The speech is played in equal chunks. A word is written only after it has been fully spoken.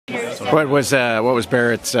What was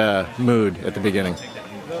Barrett's mood at the beginning?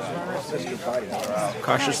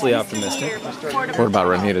 Cautiously optimistic. What about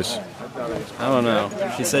Renita's? I don't know.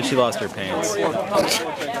 She said she lost her pants.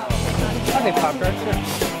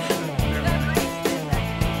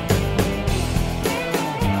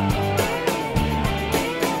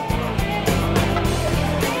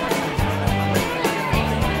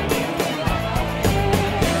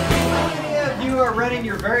 You are running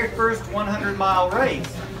your very first 100-mile race.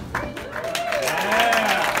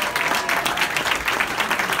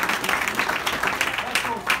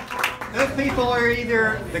 Those people are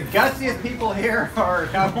either the gutsiest people here, or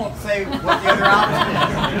I won't say what the other option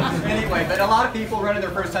is. Anyway, but a lot of people running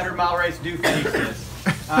their first 100-mile race do finish this.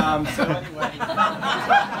 So anyway.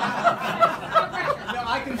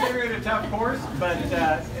 I consider it a tough course, but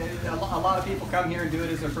a lot of people come here and do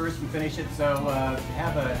it as their first and finish it, so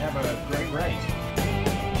have a great race.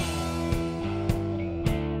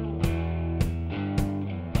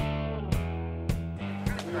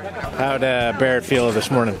 How'd Barrett feel this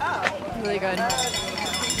morning? Really good.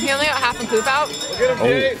 He only got half a poop out. So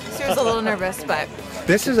he was a little nervous, but...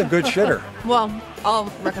 This is a good shitter. Well,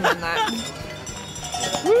 I'll recommend that.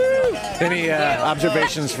 Woo! Any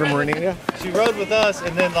observations from Renita? She rode with us,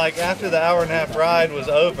 and then like after the hour-and-a-half ride was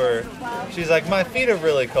over, she's like, my feet are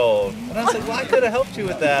really cold. And I said, well, I could have helped you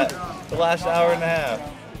with that the last hour and a half.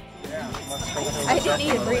 I didn't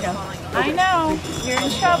eat a burrito. I know. You're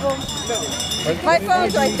in trouble. My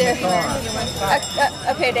phone's right there.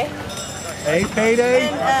 A payday. A payday?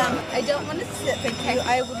 And I don't want to sit, but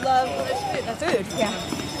I would love food. Yeah.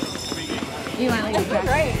 You want to leave it?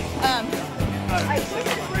 Right.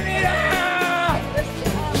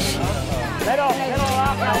 Let off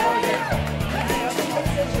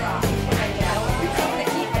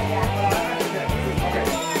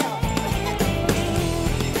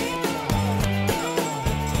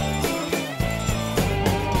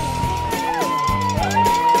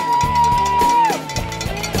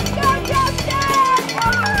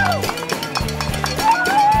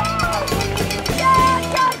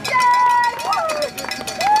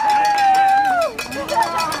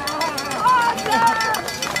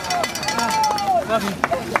Love you.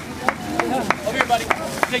 Over here, buddy.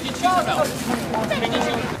 Take your shoes out. Take your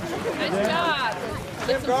shoes. Nice job.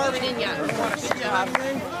 Put some food in ya. Good job.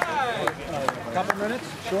 Couple minutes,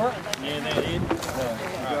 sure. Yeah, they did.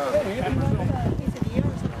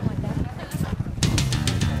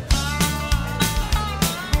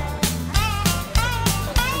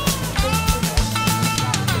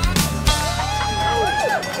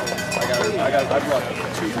 I brought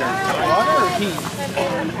 2 water or heat?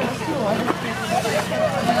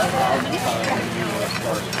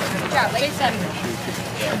 Yeah, late 7.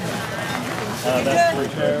 That's for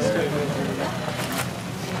sure.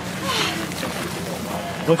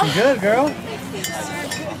 Looking good, girl.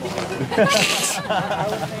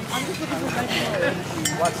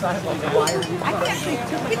 What size of the wire? I can't think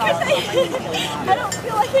because I don't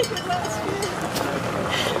feel like I could last year.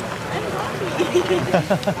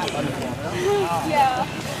 Yeah.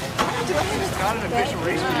 It's not an official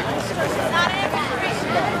race, but you can see this. Not an official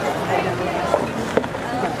race.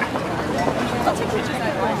 I'll take pictures of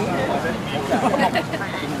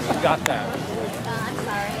You got that. I'm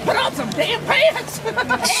sorry. Put on some damn pants!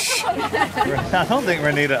 I don't think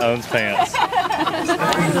Renita owns pants.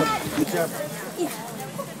 Good job.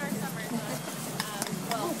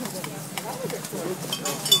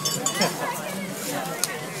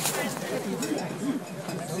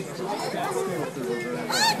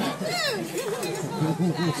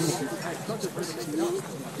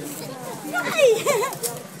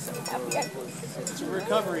 It's a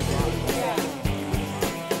recovery block.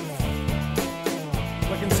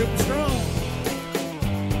 Looking super strong.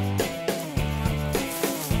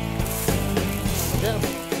 Yeah.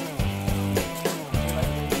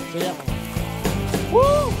 See ya.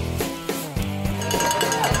 Woo!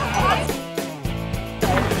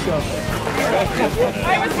 I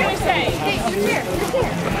was going to say. Hey, you're here.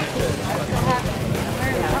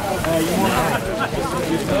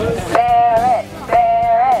 Barrett,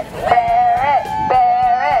 Barrett, Barrett, Barrett,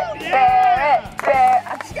 Barrett, Barrett.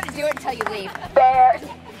 I'm just gonna do it until you leave. Barrett.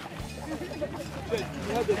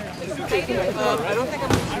 I don't think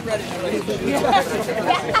I'm ready. See you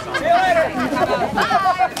later.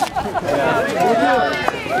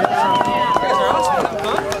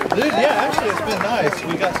 Dude, yeah, actually it's been nice.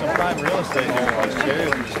 We got some prime real estate here in West Cherry.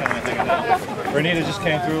 We're just kind of hanging out. Renita just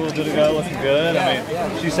came through a little bit ago looking good. I mean,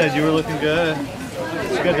 she said you were looking good.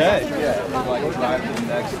 It's a good day.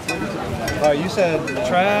 All right, you said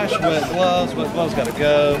trash, wet gloves got to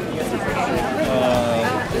go.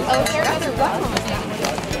 Oh, there are other buttons.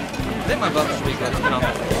 I think my butt should be good. It's been on the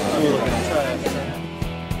thing. We're looking to try it.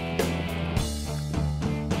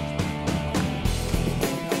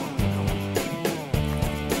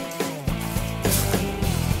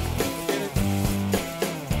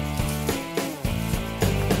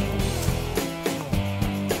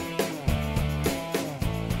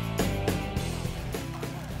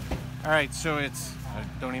 All right, so it's, I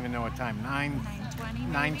don't even know what time,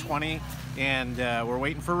 9:20, and we're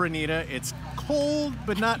waiting for Renita. It's cold,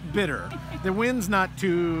 but not bitter. The wind's not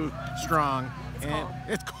too strong.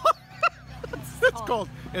 It's cold. It's cold.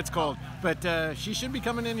 It's cold. But she should be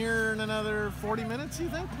coming in here in another 40 minutes, you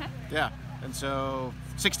think? Yeah, and so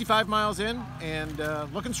 65 miles in and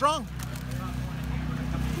looking strong.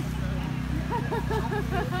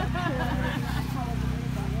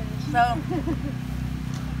 So,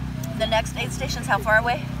 the next aid station's how far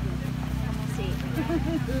away? Okay,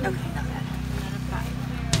 not bad.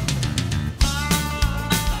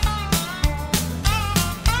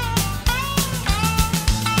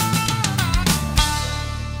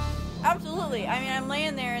 Absolutely. I mean, I'm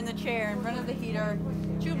laying there in the chair in front of the heater,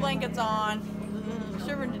 2 blankets on,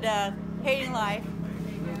 shivering to death, hating life,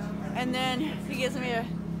 and then he gives me a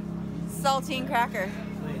saltine cracker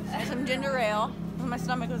and some ginger ale. My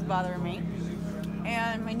stomach was bothering me,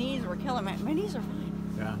 and my knees were killing me. My knees are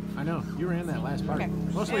fine. Yeah, I know. You were in that last part. Okay.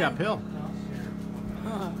 Mostly uphill.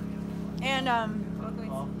 And Run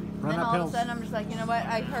then all of uphill. a sudden, I'm just like, you know what?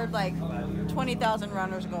 I heard like 20,000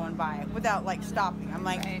 runners going by without like stopping. I'm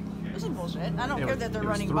like, this is bullshit. I don't care that they're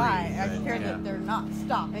running by. I care that they're not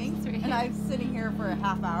stopping. And I'm sitting here for a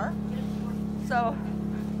half hour. So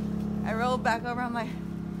I rolled back over. I'm like,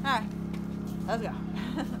 all right, let's go.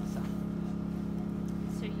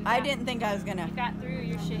 So you I didn't think I was gonna. You got through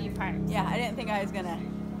your shitty part. Yeah, I didn't think I was gonna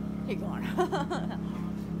keep going.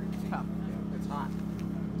 So, it's hot.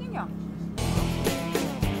 Ding dong.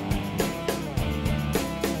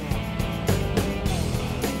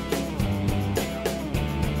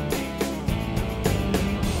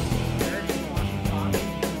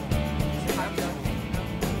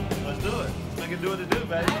 Let's do it. Make it do what it do,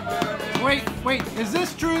 baby. Wait, is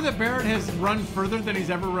this true that Barrett has run further than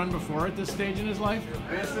he's ever run before at this stage in his life?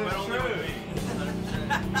 This is true.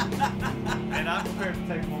 And I'm prepared to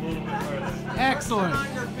take him a little bit further. Excellent. I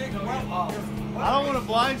don't want to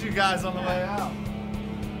blind you guys on the way out.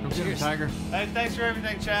 Go get him, Tiger. Hey, thanks for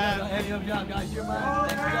everything, Chad. Heavy up job, guys. You're mine.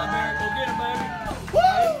 Thanks for job, Barrett. Go get him, baby.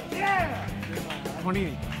 Woo! Yeah!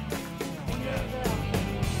 28.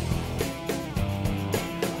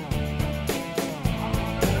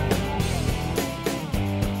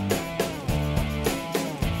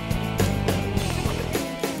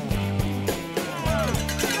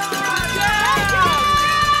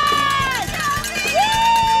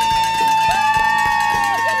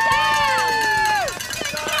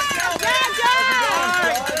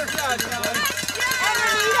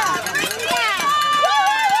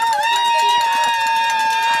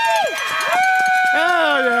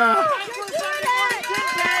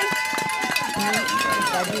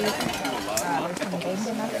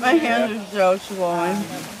 My hands are so swollen.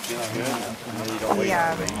 The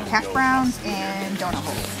hash browns and donut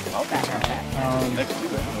holes.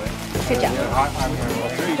 Good job.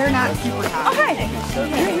 They're not super hot. Okay.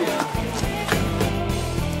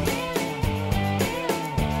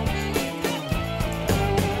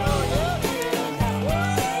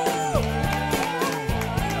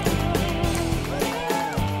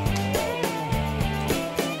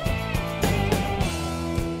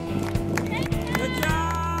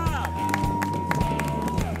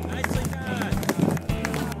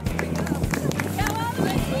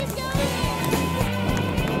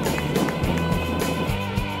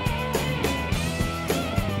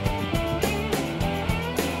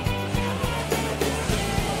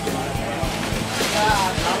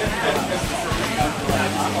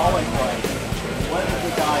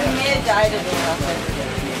 He may have died of it.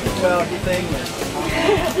 Well, the thing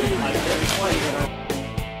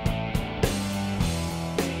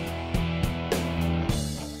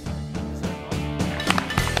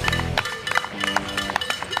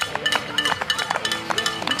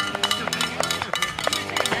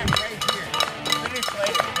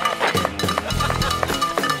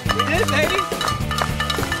we did it, baby.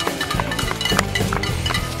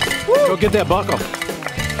 Go get that buckle.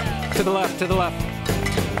 To the left, to the left.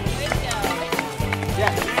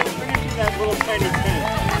 Yeah, bring it to that little tiny tent.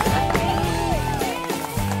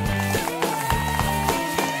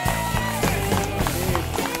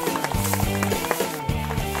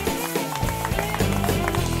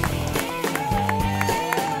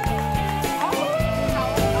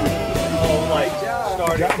 Oh, like,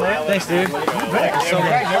 started Thanks, dude.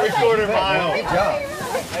 Every quarter mile. Good job.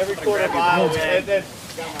 Every quarter mile.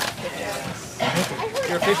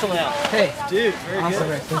 You're official now. Hey, dude. Very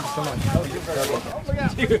good. Thank you so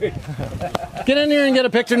much. Dude. Get in here and get a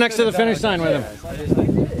picture next to the finish line with him.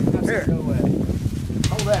 Here.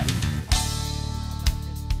 Hold that.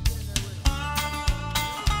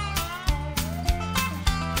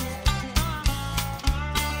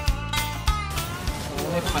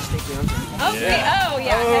 Oh, yeah. Oh,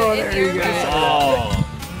 yeah. Oh, there you go. Oh.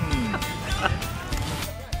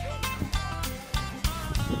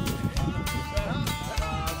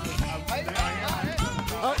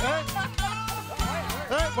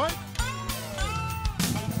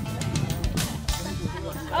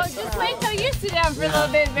 Oh, just wait till you sit down for a little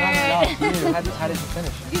bit, Barrett. How did you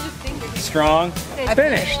finish? You just think you're Strong. I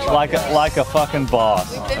finished. Like a fucking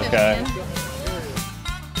boss. finished, Okay. man.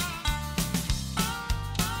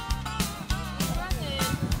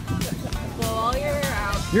 Blow all your air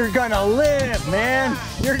out. You're gonna live, man.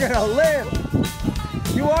 You're gonna live.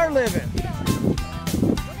 You are living.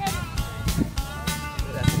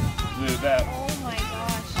 Dude, that. Oh my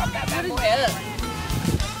gosh. What is this?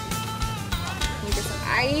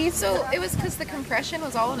 So it was because the compression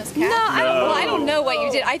was all in his calf? No, I don't know what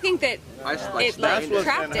you did. I think that it like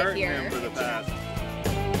trapped it here. For the past.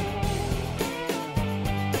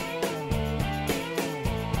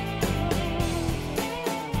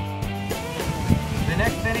 The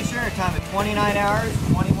next finisher, a time of 29 hours,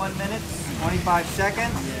 21 minutes, 25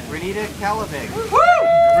 seconds, Renita Calavig.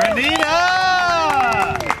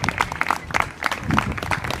 Renita!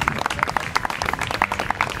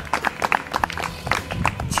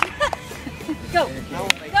 Go.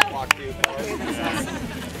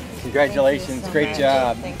 Congratulations, great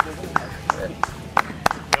job.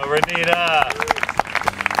 Go, Renita!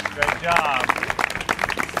 Great job.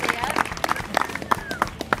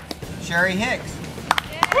 Sherry Hicks.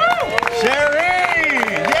 Sherry!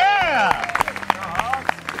 Yeah!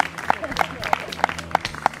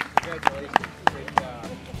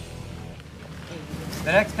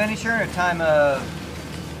 The next finisher, a time of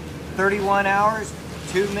 31 hours,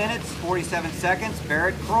 2 minutes, 47 seconds,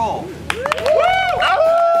 Barrett Kroll.